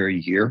entire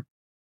year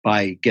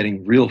by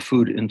getting real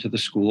food into the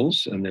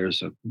schools. And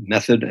there's a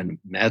method and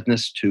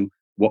madness to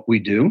what we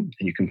do. And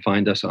you can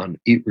find us on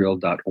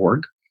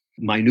eatreal.org.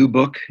 My new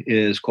book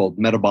is called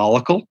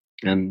Metabolical,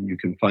 and you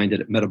can find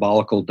it at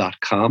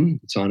metabolical.com.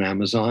 It's on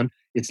Amazon.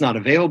 It's not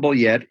available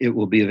yet. It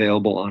will be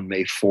available on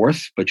May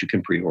 4th, but you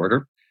can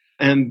pre-order.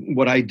 And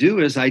what I do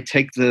is I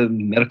take the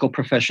medical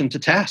profession to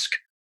task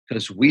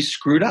because we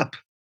screwed up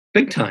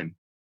big time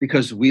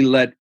because we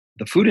let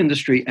the food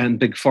industry and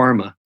big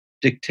pharma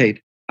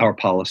dictate our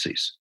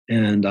policies.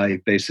 And I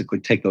basically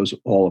take those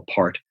all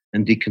apart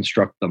and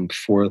deconstruct them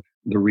for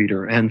the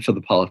reader and for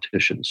the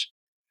politicians.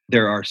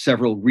 There are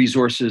several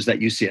resources that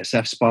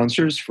UCSF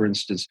sponsors, for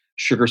instance,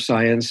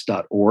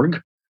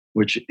 sugarscience.org,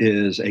 which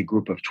is a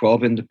group of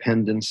 12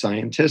 independent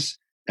scientists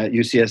at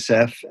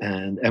UCSF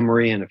and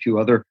Emory and a few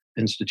other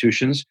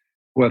institutions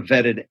who have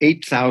vetted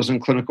 8,000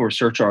 clinical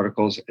research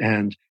articles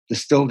and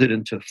distilled it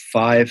into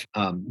 5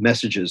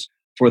 messages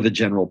for the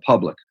general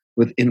public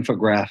with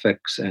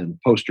infographics and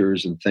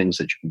posters and things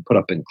that you can put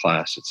up in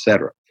class,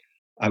 etc.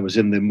 I was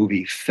in the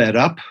movie Fed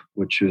Up,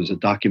 which is a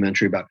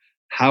documentary about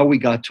how we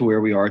got to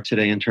where we are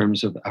today in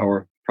terms of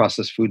our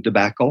processed food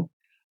debacle.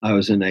 I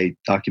was in a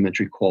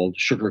documentary called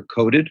Sugar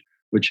Coated,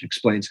 which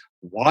explains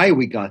why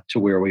we got to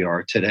where we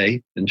are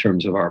today in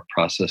terms of our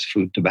processed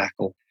food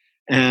debacle.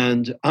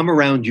 And I'm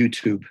around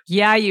YouTube.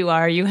 Yeah, you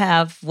are. You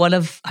have one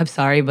of, I'm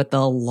sorry, but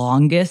the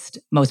longest,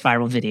 most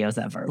viral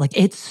videos ever. Like,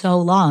 it's so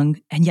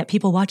long, and yet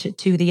people watch it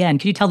to the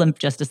end. Can you tell them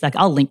just a sec?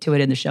 I'll link to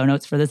it in the show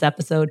notes for this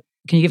episode.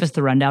 Can you give us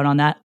the rundown on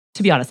that?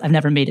 To be honest, I've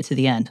never made it to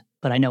the end,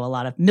 but I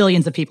know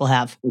millions of people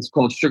have. It's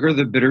called Sugar,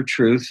 the Bitter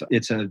Truth.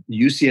 It's a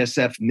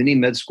UCSF mini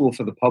med school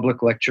for the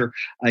public lecture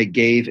I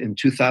gave in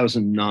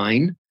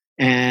 2009.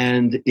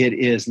 And it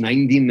is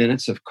 90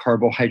 minutes of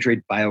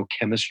carbohydrate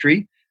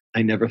biochemistry.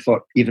 I never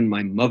thought even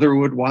my mother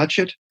would watch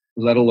it,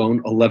 let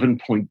alone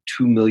 11.2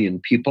 million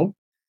people,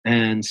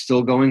 and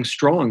still going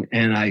strong.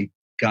 And I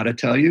got to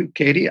tell you,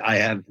 Katie, I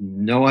have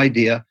no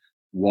idea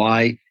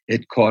why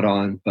it caught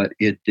on, but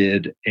it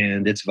did,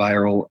 and it's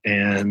viral,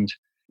 and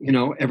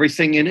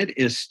everything in it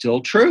is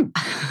still true.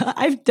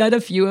 I've done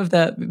a few of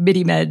the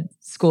mini med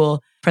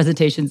school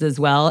presentations as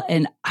well,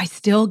 and I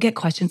still get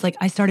questions. Like,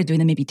 I started doing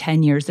them maybe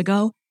 10 years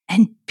ago,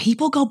 and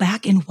people go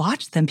back and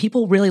watch them.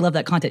 People really love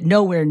that content,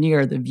 nowhere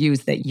near the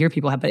views that your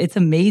people have, but it's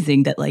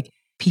amazing that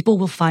people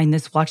will find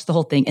this, watch the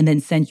whole thing, and then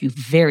send you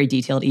very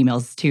detailed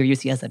emails to your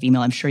UCSF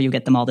email. I'm sure you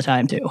get them all the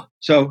time too.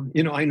 So,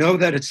 I know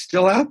that it's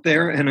still out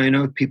there, and I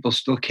know people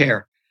still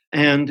care.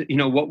 And,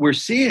 what we're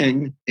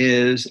seeing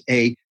is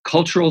a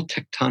cultural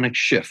tectonic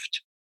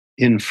shift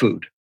in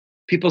food.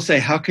 People say,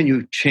 how can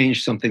you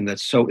change something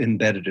that's so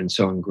embedded and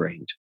so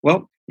ingrained?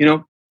 Well,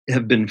 there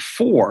have been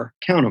 4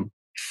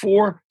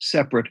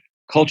 separate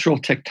cultural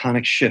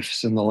tectonic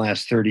shifts in the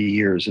last 30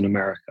 years in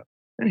America.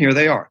 And here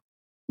they are.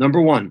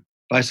 Number 1,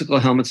 bicycle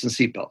helmets and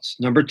seatbelts.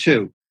 Number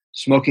 2,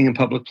 smoking in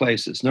public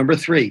places. Number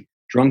 3,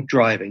 drunk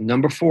driving.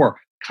 Number 4,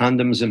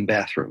 condoms in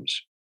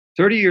bathrooms.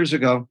 30 years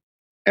ago,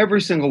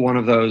 every single one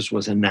of those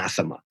was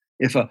anathema.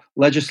 If a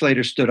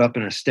legislator stood up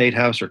in a state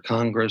house or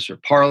Congress or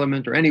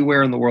Parliament or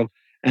anywhere in the world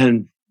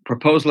and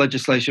proposed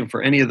legislation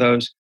for any of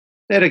those,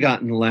 they'd have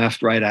gotten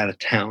laughed right out of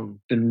town,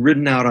 been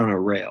ridden out on a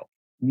rail.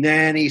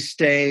 Nanny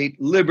state,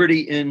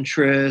 liberty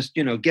interest,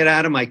 get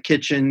out of my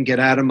kitchen, get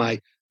out of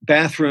my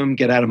bathroom,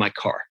 get out of my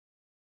car.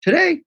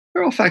 Today,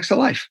 they're all facts of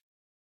life.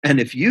 And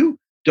if you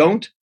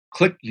don't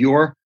click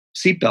your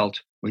seatbelt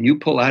when you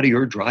pull out of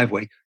your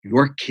driveway,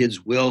 your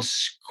kids will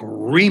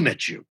scream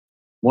at you.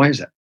 Why is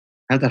that?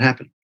 How'd that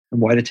happen?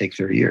 And why did it take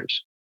 30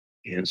 years?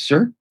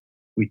 Answer,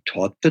 we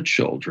taught the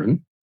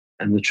children,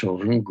 and the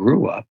children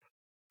grew up,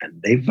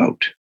 and they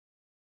vote.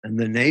 And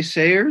the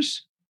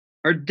naysayers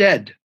are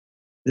dead.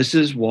 This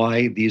is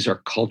why these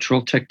are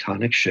cultural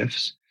tectonic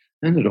shifts,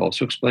 and it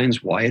also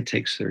explains why it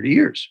takes 30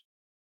 years.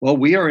 Well,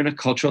 we are in a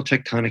cultural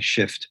tectonic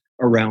shift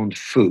around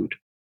food,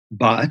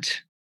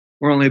 but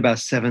we're only about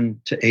 7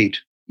 to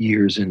 8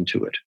 years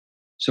into it.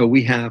 So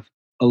we have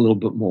a little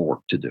bit more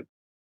work to do,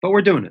 but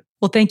we're doing it.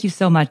 Well, thank you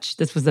so much.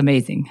 This was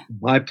amazing.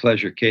 My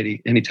pleasure,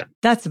 Katie. Anytime.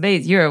 That's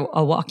amazing. You're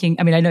a walking,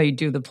 I know you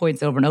do the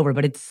points over and over,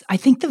 but I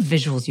think the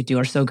visuals you do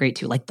are so great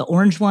too. Like the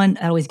orange one,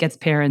 that always gets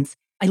parents.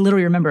 I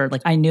literally remember,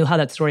 I knew how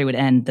that story would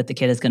end, that the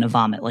kid is going to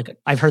vomit.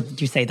 I've heard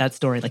you say that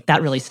story,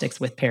 that really sticks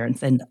with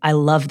parents. And I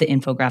love the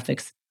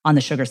infographics on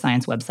the Sugar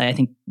Science website. I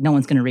think no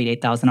one's going to read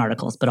 8,000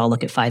 articles, but I'll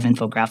look at 5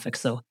 infographics.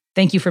 So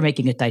thank you for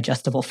making it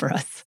digestible for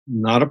us.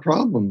 Not a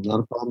problem.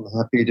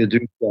 Happy to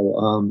do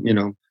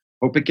so.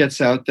 Hope it gets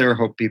out there.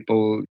 Hope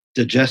people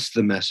digest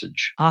the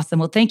message. Awesome.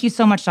 Well, thank you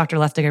so much, Dr.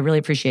 Lustig. I really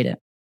appreciate it.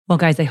 Well,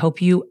 guys, I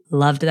hope you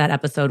loved that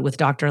episode with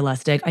Dr.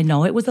 Lustig. I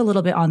know it was a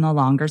little bit on the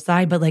longer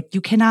side, but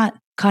you cannot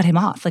cut him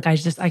off.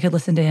 I could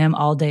listen to him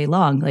all day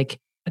long.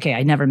 Okay,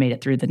 I never made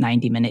it through the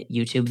 90-minute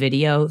YouTube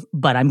video,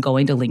 but I'm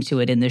going to link to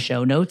it in the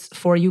show notes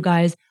for you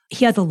guys.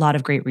 He has a lot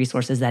of great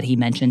resources that he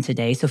mentioned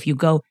today. So if you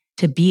go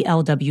to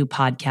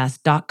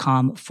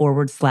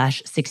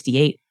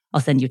blwpodcast.com/68,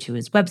 I'll send you to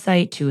his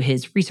website, to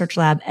his research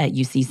lab at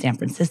UC San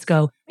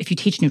Francisco. If you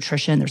teach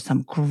nutrition, there's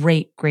some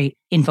great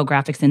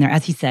infographics in there.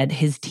 As he said,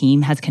 his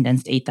team has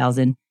condensed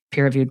 8,000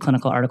 peer-reviewed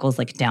clinical articles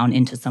down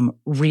into some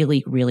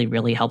really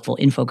helpful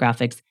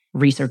infographics,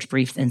 research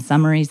briefs, and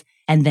summaries.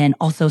 And then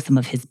also some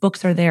of his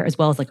books are there, as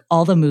well as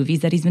all the movies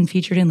that he's been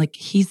featured in.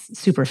 He's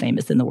super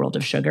famous in the world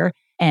of sugar.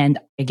 And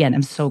again,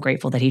 I'm so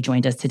grateful that he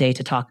joined us today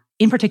to talk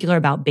in particular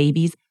about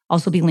babies.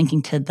 Also be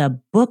linking to the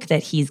book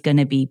that he's going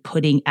to be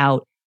putting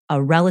out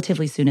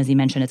relatively soon. As he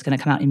mentioned, it's going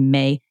to come out in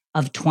May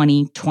of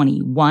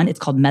 2021. It's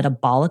called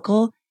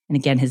Metabolical. And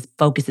again, his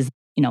focus is,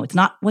 it's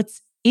not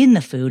what's in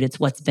the food, it's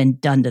what's been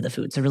done to the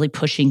food. So really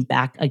pushing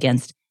back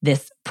against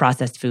this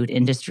processed food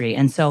industry.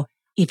 And so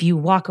if you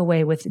walk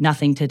away with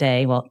nothing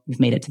today, well, you've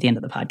made it to the end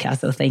of the podcast.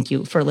 So thank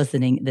you for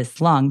listening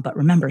this long. But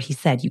remember, he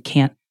said you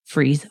can't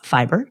freeze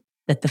fiber,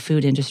 that the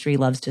food industry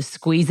loves to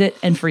squeeze it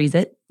and freeze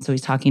it. So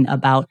he's talking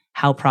about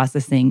how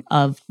processing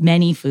of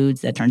many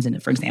foods that turns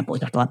into, for example, he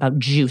talked a lot about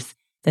juice,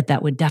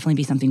 that would definitely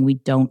be something we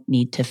don't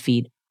need to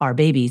feed our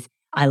babies.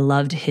 I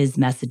loved his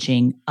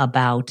messaging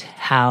about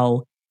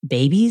how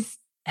babies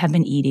have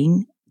been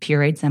eating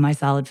pureed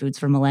semi-solid foods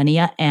for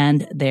millennia,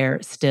 and they're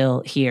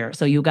still here.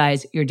 So you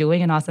guys, you're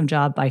doing an awesome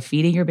job by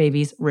feeding your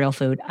babies real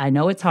food. I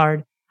know it's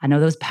hard. I know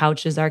those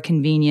pouches are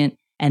convenient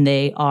and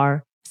they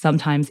are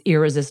sometimes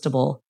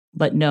irresistible,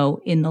 but no,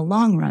 in the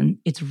long run,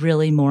 it's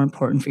really more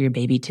important for your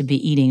baby to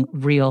be eating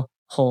real,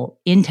 whole,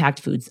 intact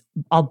foods,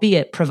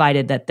 albeit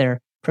provided that they're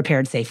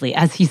prepared safely.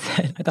 As he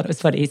said, I thought it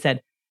was funny. He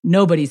said,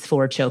 nobody's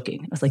for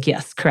choking. I was like,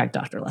 yes, correct,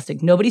 Dr.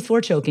 Lustig. Nobody's for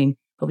choking,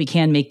 but we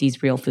can make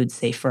these real foods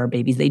safe for our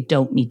babies. They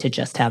don't need to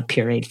just have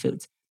pureed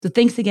foods. So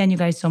thanks again, you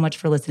guys, so much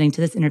for listening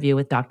to this interview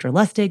with Dr.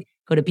 Lustig.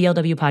 Go to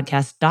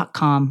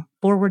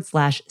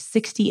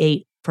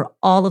blwpodcast.com/68 for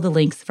all of the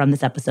links from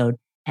this episode.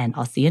 And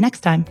I'll see you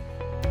next time.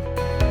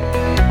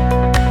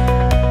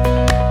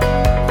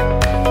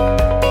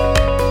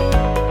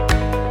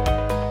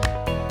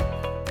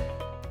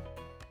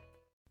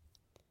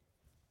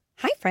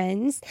 Hi,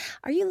 friends.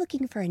 Are you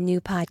looking for a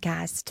new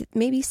podcast?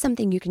 Maybe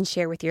something you can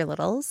share with your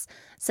littles?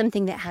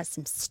 Something that has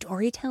some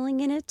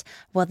storytelling in it?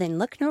 Well, then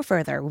look no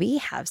further. We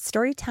have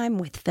Storytime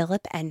with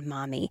Philip and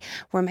Mommy,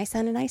 where my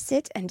son and I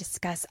sit and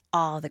discuss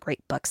all the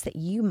great books that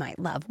you might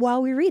love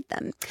while we read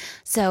them.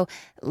 So,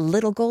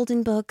 Little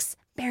Golden Books,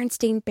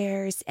 Berenstain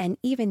Bears, and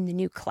even the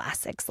new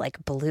classics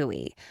like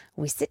Bluey.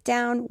 We sit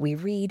down, we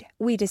read,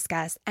 we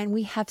discuss, and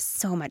we have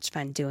so much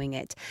fun doing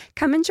it.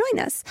 Come and join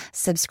us.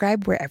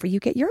 Subscribe wherever you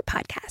get your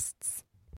podcasts.